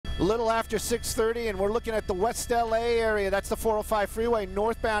A little after 6:30, and we're looking at the West LA area. That's the 405 freeway,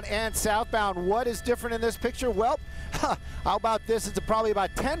 northbound and southbound. What is different in this picture? Well, how about this? It's probably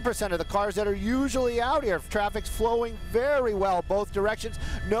about 10% of the cars that are usually out here. Traffic's flowing very well both directions.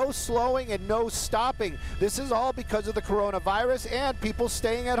 No slowing and no stopping. This is all because of the coronavirus and people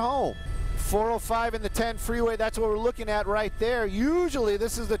staying at home. 405 and the 10 freeway, that's what we're looking at right there. Usually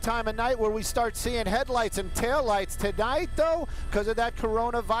this is the time of night where we start seeing headlights and taillights. Tonight though, because of that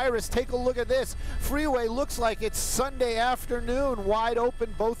coronavirus, take a look at this. Freeway looks like it's Sunday afternoon, wide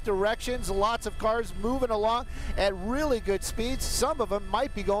open both directions. Lots of cars moving along at really good speeds. Some of them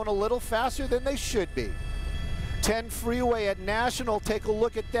might be going a little faster than they should be. 10 freeway at National, take a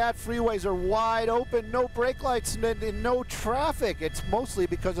look at that. Freeways are wide open, no brake lights and no traffic. It's mostly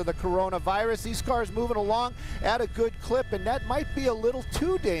because of the coronavirus. These cars moving along at a good clip, and that might be a little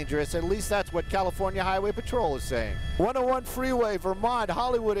too dangerous. At least that's what California Highway Patrol is saying. 101 freeway, Vermont,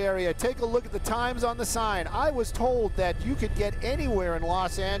 Hollywood area. Take a look at the times on the sign. I was told that you could get anywhere in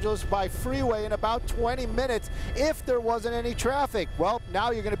Los Angeles by freeway in about 20 minutes if there wasn't any traffic. Well,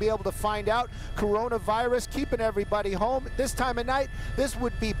 now you're going to be able to find out. Coronavirus keeping everybody home. This time of night, this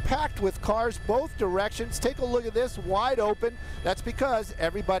would be packed with cars both directions. Take a look at this, wide open. That's because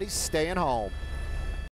everybody's staying home.